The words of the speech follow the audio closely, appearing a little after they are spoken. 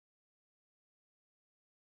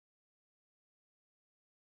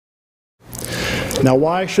Now,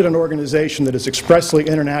 why should an organization that is expressly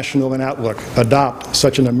international in outlook adopt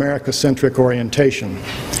such an America-centric orientation?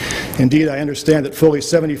 Indeed, I understand that fully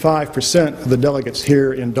 75% of the delegates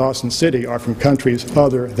here in Dawson City are from countries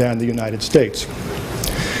other than the United States.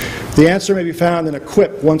 The answer may be found in a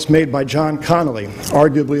quip once made by John Connally,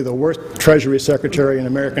 arguably the worst Treasury Secretary in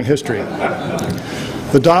American history.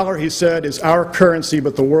 The dollar, he said, is our currency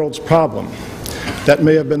but the world's problem. That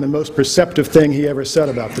may have been the most perceptive thing he ever said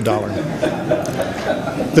about the dollar.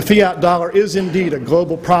 The fiat dollar is indeed a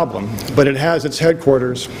global problem, but it has its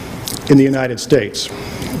headquarters in the United States.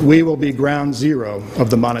 We will be ground zero of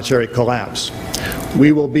the monetary collapse.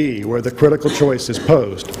 We will be where the critical choice is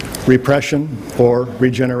posed, repression or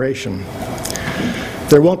regeneration.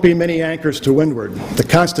 There won't be many anchors to windward. The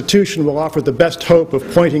Constitution will offer the best hope of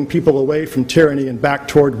pointing people away from tyranny and back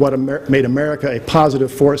toward what made America a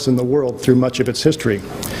positive force in the world through much of its history.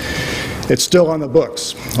 It's still on the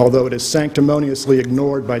books, although it is sanctimoniously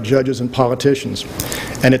ignored by judges and politicians.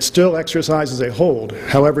 And it still exercises a hold,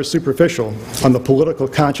 however superficial, on the political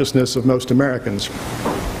consciousness of most Americans.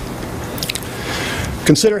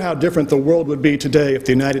 Consider how different the world would be today if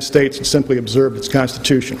the United States had simply observed its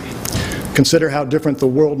Constitution. Consider how different the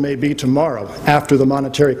world may be tomorrow after the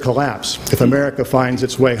monetary collapse if America finds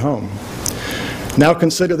its way home. Now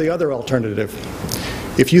consider the other alternative.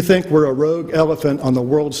 If you think we're a rogue elephant on the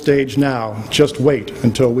world stage now, just wait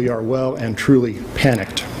until we are well and truly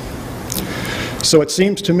panicked. So it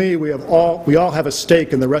seems to me we all have a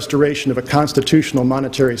stake in the restoration of a constitutional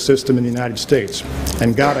monetary system in the United States,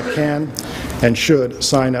 and GATA can and should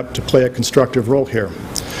sign up to play a constructive role here.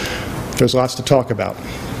 There's lots to talk about.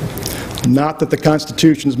 Not that the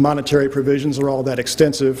Constitution's monetary provisions are all that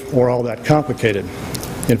extensive or all that complicated.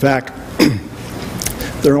 In fact,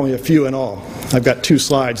 there are only a few in all. I've got 2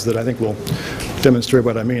 slides that I think will demonstrate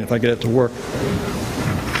what I mean if I get it to work.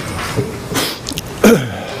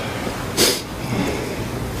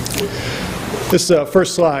 This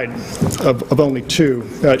first slide of only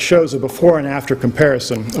 2 shows a before and after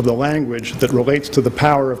comparison of the language that relates to the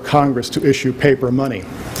power of Congress to issue paper money.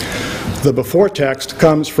 The before text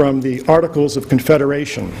comes from the Articles of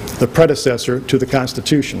Confederation, the predecessor to the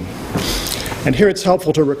Constitution. And here it's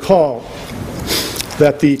helpful to recall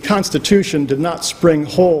that the Constitution did not spring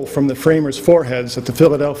whole from the framers' foreheads at the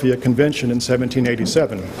Philadelphia Convention in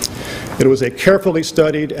 1787. It was a carefully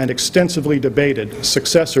studied and extensively debated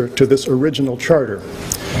successor to this original charter.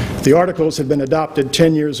 The Articles had been adopted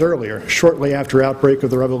 10 years earlier, shortly after outbreak of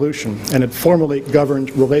the Revolution, and had formally governed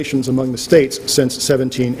relations among the states since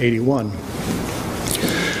 1781.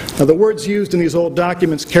 Now, the words used in these old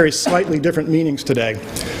documents carry slightly different meanings today,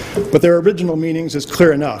 but their original meanings is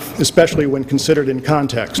clear enough, especially when considered in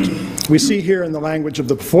context. We see here in the language of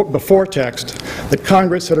the before text that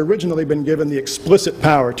Congress had originally been given the explicit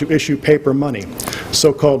power to issue paper money,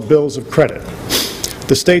 so-called bills of credit.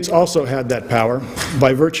 The states also had that power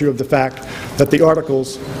by virtue of the fact that the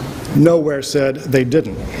Articles nowhere said they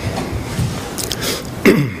didn't.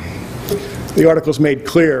 The Articles made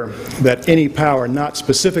clear that any power not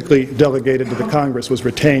specifically delegated to the Congress was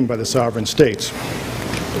retained by the sovereign states.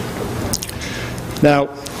 Now,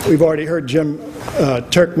 we've already heard Jim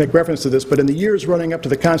Turk make reference to this, but in the years running up to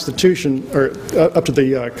the Constitution, or up to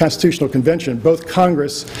the Constitutional Convention, both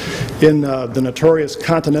Congress in the notorious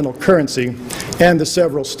continental currency and the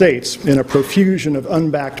several states in a profusion of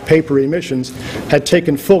unbacked paper emissions had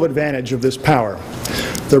taken full advantage of this power.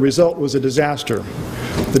 The result was a disaster.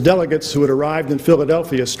 The delegates who had arrived in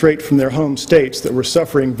Philadelphia straight from their home states that were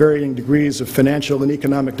suffering varying degrees of financial and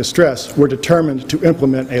economic distress were determined to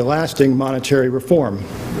implement a lasting monetary reform.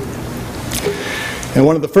 And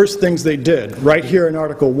one of the first things they did, right here in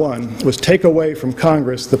Article 1, was take away from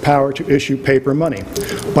Congress the power to issue paper money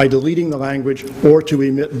by deleting the language "or to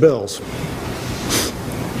emit bills."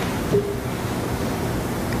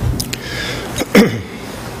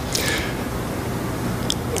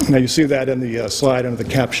 Now you see that in the slide under the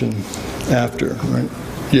caption after, right?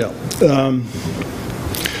 Yeah.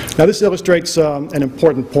 Now this illustrates an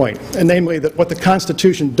important point, and namely that what the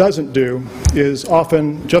Constitution doesn't do is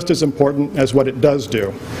often just as important as what it does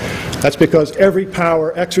do. That's because every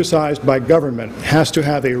power exercised by government has to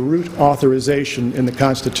have a root authorization in the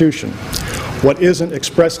Constitution. What isn't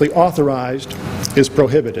expressly authorized is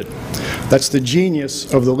prohibited. That's the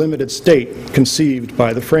genius of the limited state conceived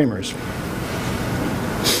by the framers.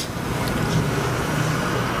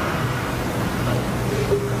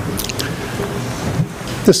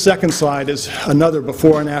 This second slide is another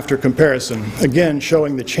before and after comparison, again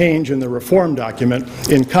showing the change in the reform document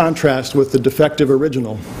in contrast with the defective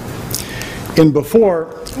original. In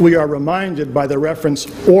before, we are reminded by the reference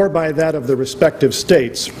 "or by that of the respective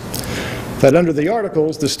states" that under the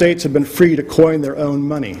Articles, the states have been free to coin their own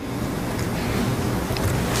money.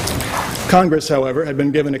 Congress, however, had been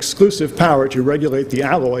given exclusive power to regulate the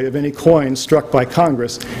alloy of any coins struck by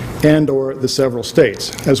Congress and/or the several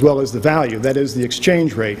states, as well as the value, that is, the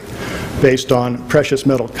exchange rate, based on precious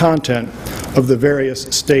metal content of the various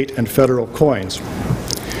state and federal coins.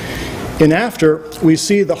 In after, we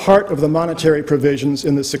see the heart of the monetary provisions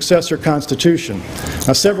in the successor Constitution.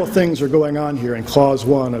 Now, several things are going on here in Clause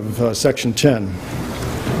 1 of Section 10.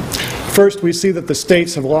 First, we see that the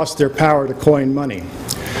states have lost their power to coin money.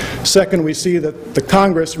 Second, we see that the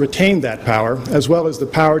Congress retained that power, as well as the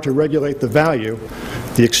power to regulate the value,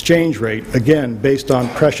 the exchange rate, again based on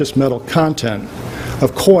precious metal content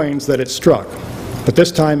of coins that it struck, but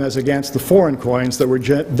this time as against the foreign coins that were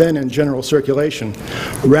then in general circulation,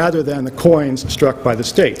 rather than the coins struck by the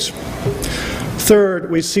states.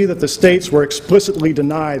 Third, we see that the states were explicitly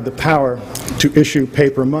denied the power to issue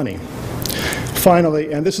paper money.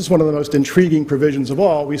 Finally, and this is one of the most intriguing provisions of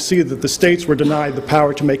all, we see that the states were denied the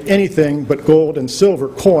power to make anything but gold and silver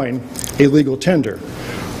coin a legal tender,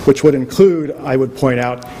 which would include, I would point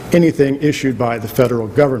out, anything issued by the federal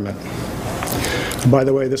government. By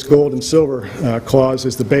the way, this gold and silver clause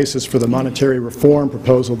is the basis for the monetary reform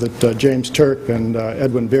proposal that James Turk and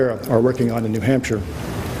Edwin Vera are working on in New Hampshire.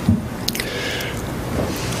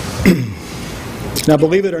 Now,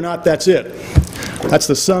 believe it or not, that's it. That's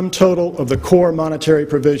the sum total of the core monetary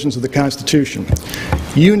provisions of the Constitution.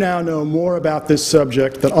 You now know more about this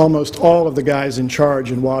subject than almost all of the guys in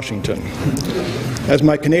charge in Washington. As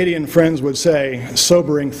my Canadian friends would say,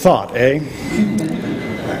 sobering thought, eh?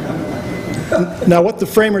 Now, what the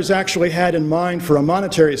framers actually had in mind for a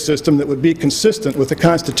monetary system that would be consistent with the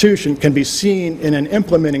Constitution can be seen in an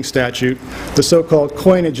implementing statute, the so-called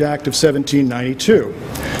Coinage Act of 1792.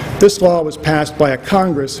 This law was passed by a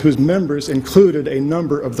Congress whose members included a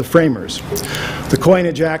number of the framers. The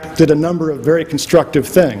Coinage Act did a number of very constructive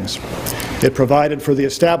things. It provided for the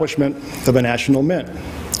establishment of a national mint.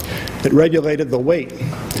 It regulated the weight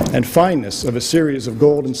and fineness of a series of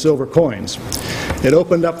gold and silver coins. It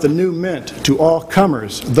opened up the new mint to all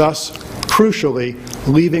comers, thus, crucially,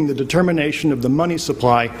 leaving the determination of the money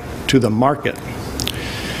supply to the market.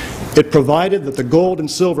 It provided that the gold and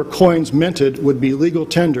silver coins minted would be legal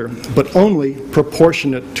tender, but only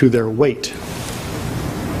proportionate to their weight.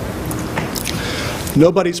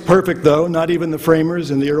 Nobody's perfect, though, not even the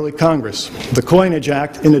framers in the early Congress. The Coinage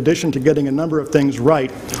Act, in addition to getting a number of things right,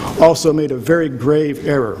 also made a very grave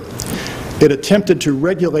error. It attempted to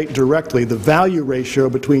regulate directly the value ratio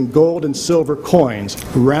between gold and silver coins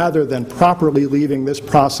rather than properly leaving this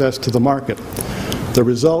process to the market. The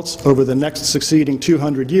results over the next succeeding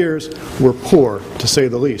 200 years were poor, to say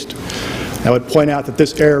the least. I would point out that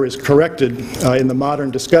this error is corrected in the modern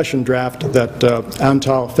discussion draft that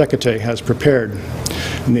Antal Fekete has prepared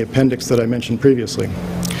in the appendix that I mentioned previously.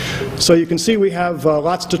 So you can see we have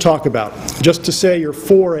lots to talk about. Just to say you're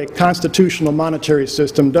for a constitutional monetary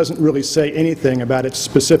system doesn't really say anything about its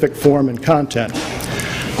specific form and content.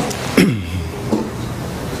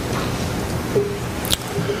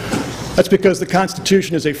 That's because the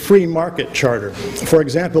Constitution is a free market charter. For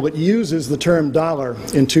example, it uses the term dollar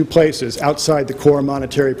in two places outside the core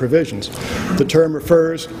monetary provisions. The term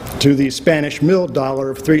refers to the Spanish milled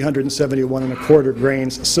dollar of 371 1/4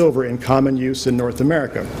 grains silver in common use in North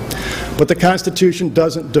America. But the Constitution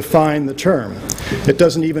doesn't define the term. It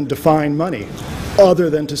doesn't even define money,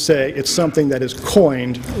 other than to say it's something that is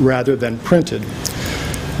coined rather than printed.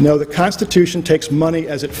 No, the Constitution takes money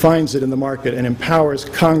as it finds it in the market and empowers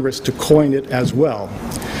Congress to coin it as well.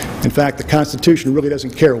 In fact, the Constitution really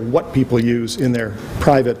doesn't care what people use in their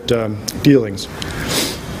private dealings.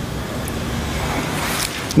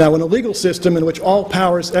 Now, in a legal system in which all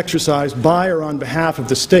powers exercised by or on behalf of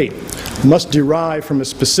the state must derive from a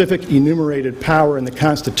specific enumerated power in the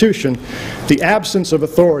Constitution, the absence of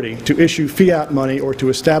authority to issue fiat money or to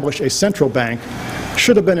establish a central bank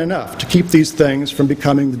should have been enough to keep these things from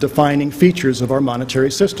becoming the defining features of our monetary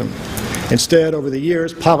system. Instead, over the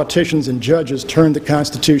years, politicians and judges turned the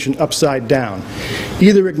Constitution upside down,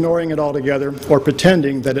 either ignoring it altogether or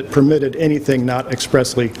pretending that it permitted anything not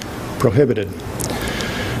expressly prohibited.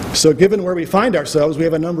 So given where we find ourselves, we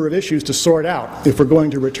have a number of issues to sort out if we're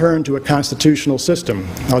going to return to a constitutional system.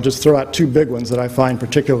 I'll just throw out two big ones that I find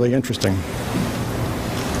particularly interesting.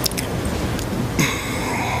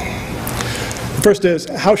 First is,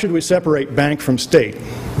 how should we separate bank from state?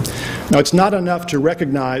 Now, it's not enough to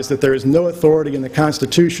recognize that there is no authority in the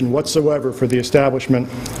Constitution whatsoever for the establishment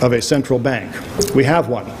of a central bank. We have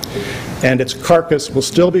one, and its carcass will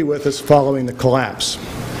still be with us following the collapse.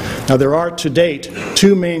 Now, there are to date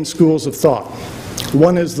two main schools of thought.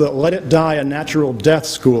 One is the Let It Die a Natural Death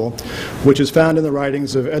school, which is found in the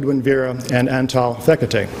writings of Edwin Vera and Antal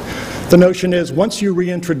Fekete. The notion is once you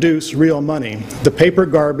reintroduce real money, the paper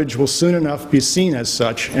garbage will soon enough be seen as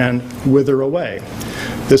such and wither away.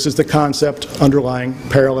 This is the concept underlying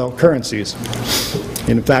parallel currencies.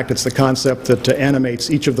 In fact, it's the concept that animates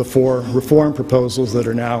each of the 4 reform proposals that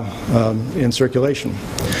are now in circulation.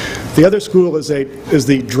 The other school is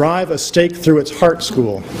the drive a stake through its heart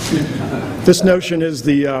school. This notion is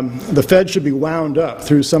the Fed should be wound up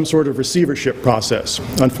through some sort of receivership process.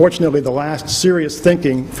 Unfortunately, the last serious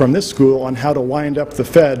thinking from this school on how to wind up the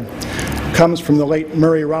Fed comes from the late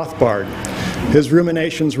Murray Rothbard. His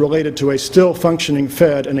ruminations related to a still functioning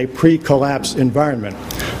Fed in a pre-collapse environment.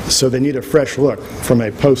 So they need a fresh look from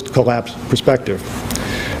a post-collapse perspective.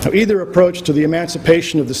 Now, either approach to the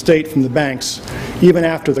emancipation of the state from the banks, even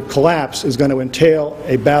after the collapse, is going to entail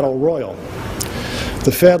a battle royal.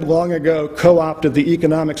 The Fed long ago co-opted the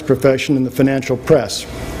economics profession and the financial press.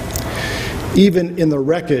 Even in the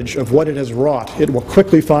wreckage of what it has wrought, it will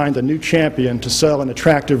quickly find a new champion to sell an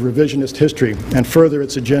attractive revisionist history and further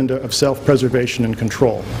its agenda of self-preservation and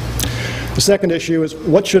control. The second issue is,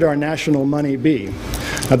 what should our national money be?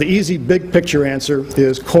 Now, the easy big picture answer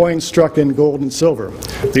is coins struck in gold and silver,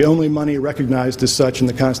 the only money recognized as such in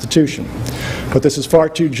the Constitution. But this is far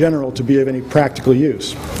too general to be of any practical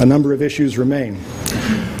use. A number of issues remain.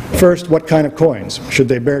 First, what kind of coins? Should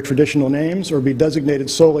they bear traditional names or be designated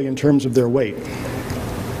solely in terms of their weight?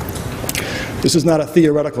 This is not a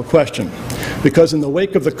theoretical question, because in the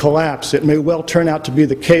wake of the collapse, it may well turn out to be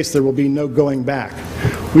the case there will be no going back.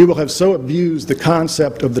 We will have so abused the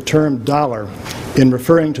concept of the term dollar in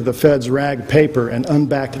referring to the Fed's rag paper and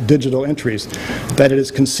unbacked digital entries that it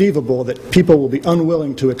is conceivable that people will be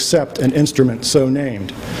unwilling to accept an instrument so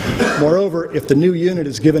named. Moreover, if the new unit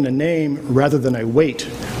is given a name rather than a weight,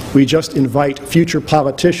 we just invite future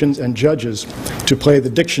politicians and judges to play the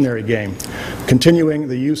dictionary game, continuing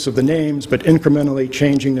the use of the names but incrementally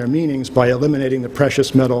changing their meanings by eliminating the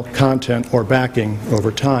precious metal content or backing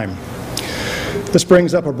over time. This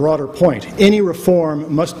brings up a broader point. Any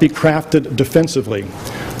reform must be crafted defensively,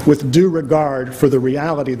 with due regard for the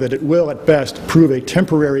reality that it will at best prove a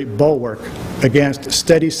temporary bulwark against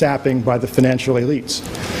steady sapping by the financial elites.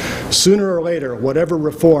 Sooner or later, whatever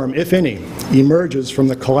reform, if any, emerges from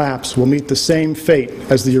the collapse will meet the same fate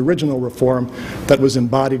as the original reform that was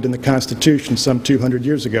embodied in the Constitution some 200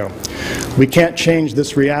 years ago. We can't change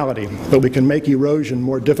this reality, but we can make erosion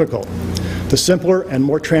more difficult. The simpler and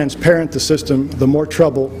more transparent the system, the more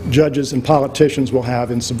trouble judges and politicians will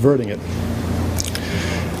have in subverting it.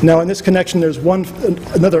 Now, in this connection, there's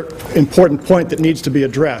another important point that needs to be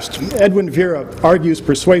addressed. Edwin Vera argues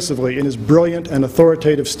persuasively in his brilliant and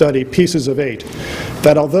authoritative study, Pieces of Eight,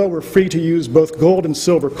 that although we're free to use both gold and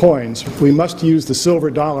silver coins, we must use the silver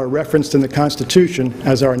dollar referenced in the Constitution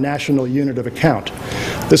as our national unit of account.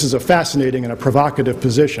 This is a fascinating and a provocative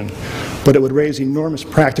position, but it would raise enormous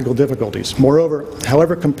practical difficulties. Moreover,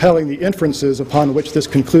 however compelling the inferences upon which this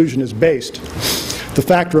conclusion is based, the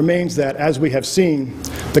fact remains that, as we have seen,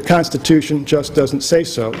 the Constitution just doesn't say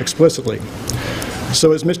so explicitly.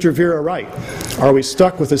 So is Mr. Vera right? Are we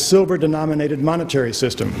stuck with a silver-denominated monetary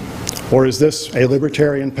system? Or is this a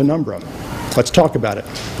libertarian penumbra? Let's talk about it.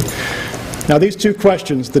 Now, these two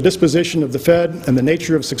questions, the disposition of the Fed and the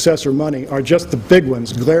nature of successor money, are just the big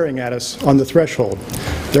ones glaring at us on the threshold.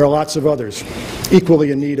 There are lots of others,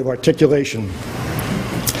 equally in need of articulation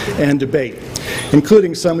and debate,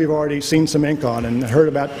 including some we've already seen some ink on and heard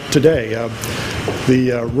about today,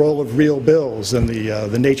 the role of real bills and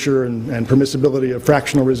the nature and permissibility of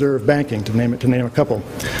fractional reserve banking, to name a couple.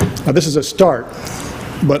 Now, this is a start,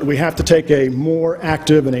 but we have to take a more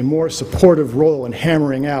active and a more supportive role in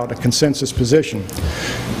hammering out a consensus position,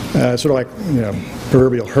 sort of like,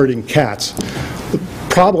 proverbial herding cats.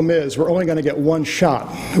 The problem is we're only going to get one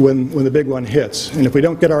shot when the big one hits, and if we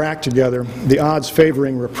don't get our act together, the odds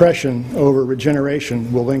favoring repression over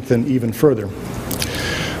regeneration will lengthen even further.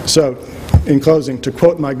 So, in closing, to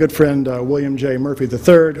quote my good friend William J. Murphy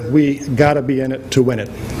III, we gotta be in it to win it.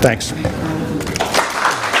 Thanks.